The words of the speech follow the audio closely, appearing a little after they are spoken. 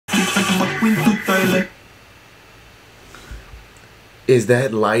Is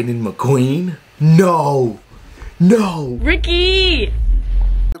that Lightning McQueen? No! No! Ricky!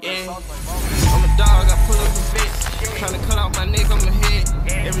 Yeah. I'm a dog, I pull up a bitch. Trying to cut off my neck on my head.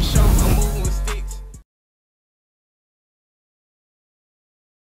 Every show I'm moving with sticks.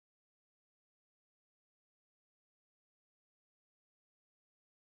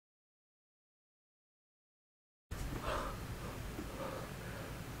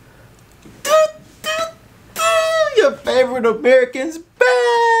 Your favorite American's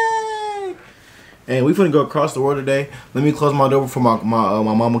back! And we finna go across the world today. Let me close my door before my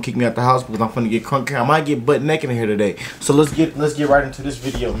mom will kick me out the house because I'm finna get crunk. I might get butt naked in here today. So let's get right into this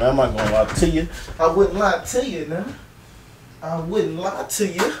video, man. I'm not gonna lie to you. I wouldn't lie to you, now. I wouldn't lie to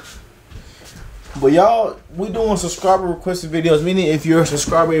you. But y'all, we doing subscriber requested videos. Meaning, if you're a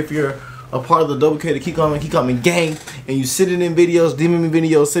subscriber, if you're a part of the doubleK, the KeepKlimbing gang, and you sending in videos, DMing me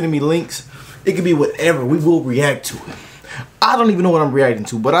videos, sending me links, it could be whatever. We will react to it. I don't even know what I'm reacting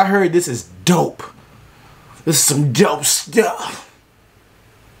to, but I heard this is dope. This is some dope stuff.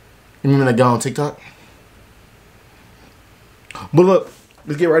 You remember that guy on TikTok? But look,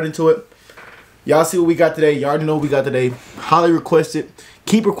 let's get right into it. Y'all see what we got today. Y'all already know what we got today. Highly requested.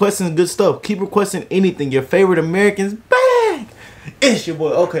 Keep requesting good stuff. Keep requesting anything. Your favorite Americans bang. It's your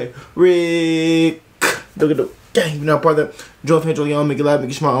boy. Okay, Rick. Look at the gang. You're not part of that. Join fan, y'all. Make it laugh. Make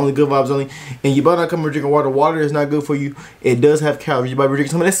it smile. Only good vibes only. And you better not come here drinking water. Water is not good for you. It does have calories. You better be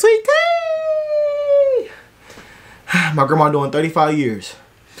drinking some of that sweet tea. My grandma doing 35 years.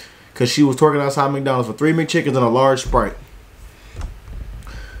 Because she was twerking outside McDonald's for 3 McChickens and a large Sprite.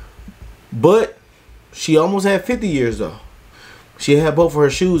 But she almost had 50 years though. She had both of her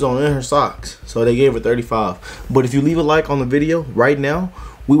shoes on and her socks. So they gave her 35. But if you leave a like on the video right now,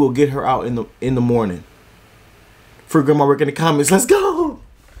 we will get her out in the morning. For Grandma Rick in the comments. Let's go!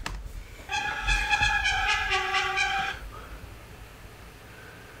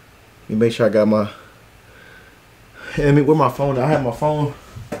 Let me make sure I got my... I mean, where my phone? I have my phone.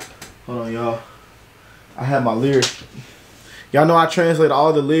 Hold on, y'all. I have my lyrics. Y'all know I translate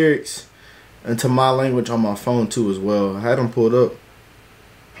all the lyrics into my language on my phone too as well. I had them pulled up.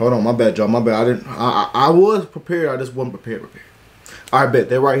 Hold on, my bad, y'all. My bad. I was prepared. I just wasn't prepared. All right, bet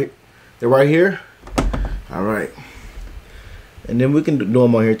they're right here. They're right here. All right. And then we can do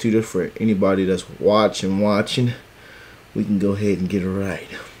them on here too, just for anybody that's watching. We can go ahead and get it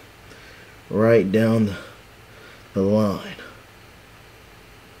right down the line.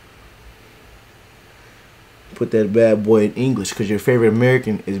 Put that bad boy in English because your favorite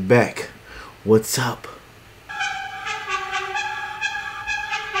American is back. What's up?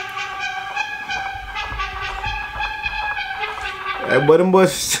 Hey, boy, them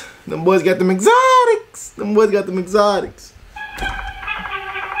boys got them exotics. Them boys got them exotics.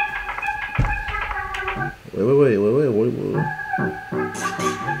 Wait.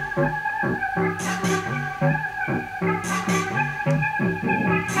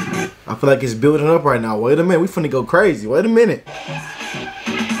 I feel like it's building up right now. Wait a minute, we finna go crazy. Wait a minute.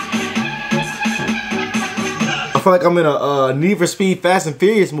 I feel like I'm in a Need for Speed Fast and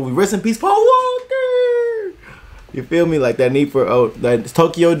Furious movie. Rest in peace, Paul Walker. You feel me? Like that Need for that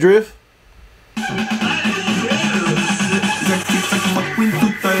Tokyo Drift.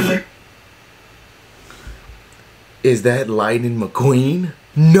 Is that Lightning McQueen?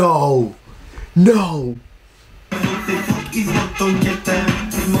 No. No.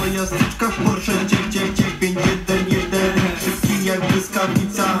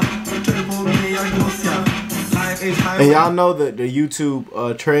 And y'all know that the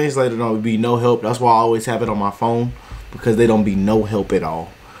YouTube translator don't be no help. That's why I always have it on my phone, because they don't be no help at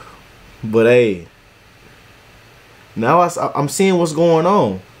all. But hey, now I'm seeing what's going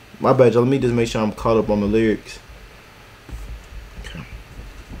on. My bad, y'all. Let me just make sure I'm caught up on the lyrics.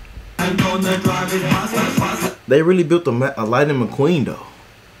 They really built a Lightning McQueen though.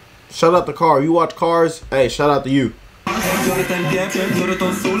 Shout out to Car. You watch Cars? Hey, shout out to you.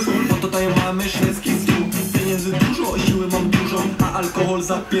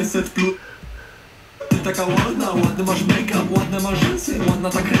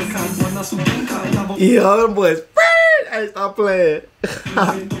 Yeah, them boys. Hey, stop playing.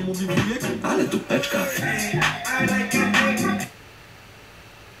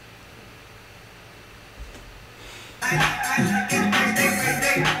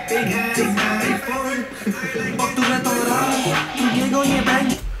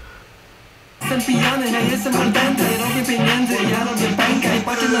 Jestem pijany, nie jestem kontentem, nie robię pieniędzy, ja robię pękę i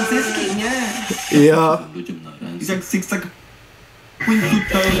patrzę na zyski, nie? Ja. Jak ZYGZAK.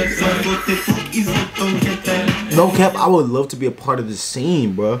 No cap, I would love to be a part of this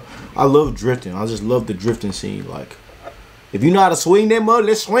scene, bro. I love drifting. I just love the drifting scene. Like, if you know how to swing that mud,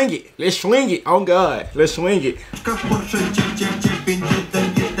 let's swing it. Let's swing it. Oh God, let's swing it.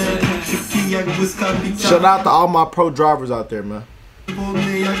 Shout out to all my pro drivers out there, man.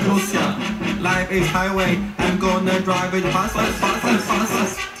 Life is highway. I'm gonna drive it fast, fast, fast, fast,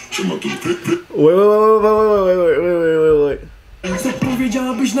 fast. Wait. Co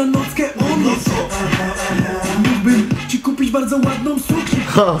powiedziałabyś na nockę o noc? Mógłbym ci kupić bardzo ładną suknię.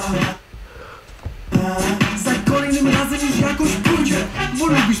 Za kolejnym razem już jakoś pójdzie, bo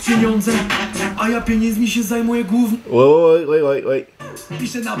lubisz pieniądze, a ja pieniędzmi się zajmuję głównie. Wait.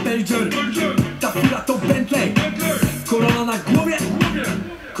 Piszę na Belgier, ta fura to Bentley. Korona na głowie.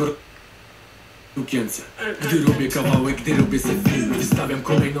 Sukience. Gdy robię kawałek, gdy robię se film, wystawiam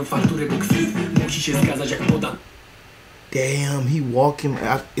kolejną fakturę, bo kwit musi się zgadzać jak podam. Damn, he walking.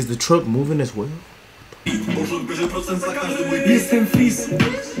 Is the truck moving as well? Jestem fris,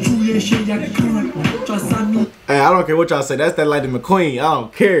 czuję się jak król. Czasami. Hey, I don't care what y'all say. That's that Lightning McQueen. I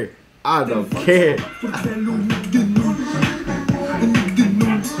don't care. I don't care.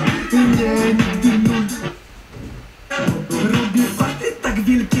 Robię fakty tak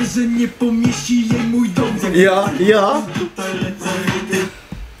wielkie, że nie pomieści je mój dom. Ja.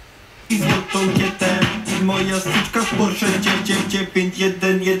 I złotą kietę. Moja styczka w Porsche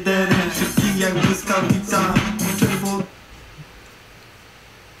 911. Szybki jak błyskawica. Czerwony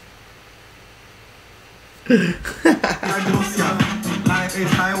jak Rosja. Life is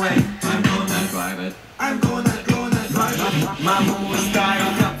highway. I'm gonna drive it. I'm gonna drive it. Mam mój style,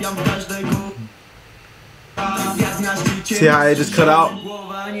 trafiam w każdego. See how it just cut out?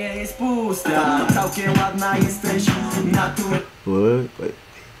 Głowa nie jest pusta. Całkiem ładna jesteś. Wait.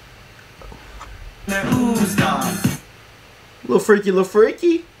 Little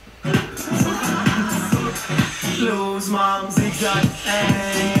freaky. Luz mam zygzak,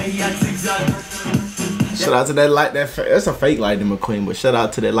 jak zygzak. Shout out to that light. That's a fake Lightning McQueen, but shout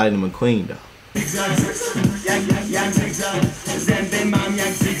out to that Lightning McQueen though. Jak zygzak, zęby mam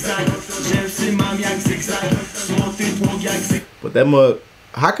jak zygzak, rzęsy mam jak zygzak, złoty tłok jak zygzak. But that mug,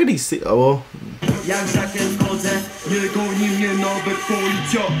 how could he see? Oh well. Jak żakiem wchodzę, nie goni mnie nawet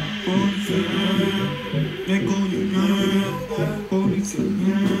policja. Nie goni mnie policja.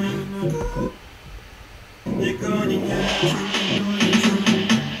 Nie goni mnie.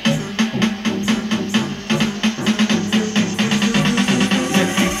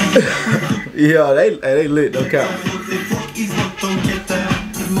 Yeah, they lit, no cap.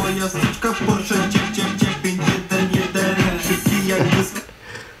 Moja styczka w Porsche 911. Szybki jak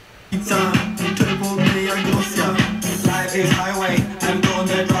błyskawica, czerwony jak Rosja. Life is highway, I'm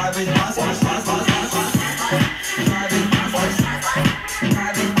gonna drive it fast, fast, fast, fast, fast. Drive it fast, fast,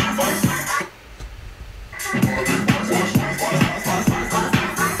 drive it fast, fast.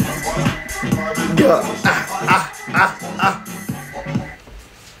 Yeah.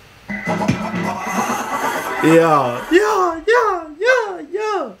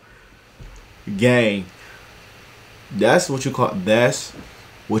 Gang. That's what you call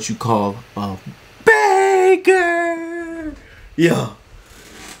a banger. Yeah.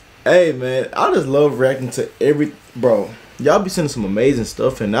 Hey man, I just love reacting to bro. Y'all be sending some amazing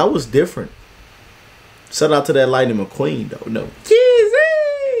stuff, and that was different. Shout out to that Lightning McQueen though. No.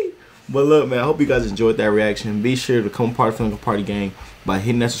 Cheesy. But look, man, I hope you guys enjoyed that reaction. Be sure to come part of the party gang by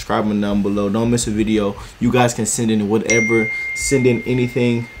hitting that subscribe button down below. Don't miss a video. You guys can send in whatever, send in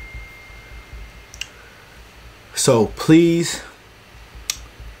anything. So please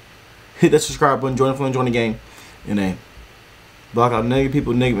hit that subscribe button, join the game, and block out negative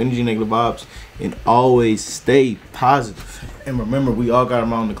people, negative energy, negative vibes, and always stay positive. And remember, we all got a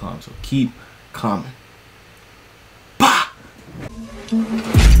mountain to climb, so keep climbing. Bah!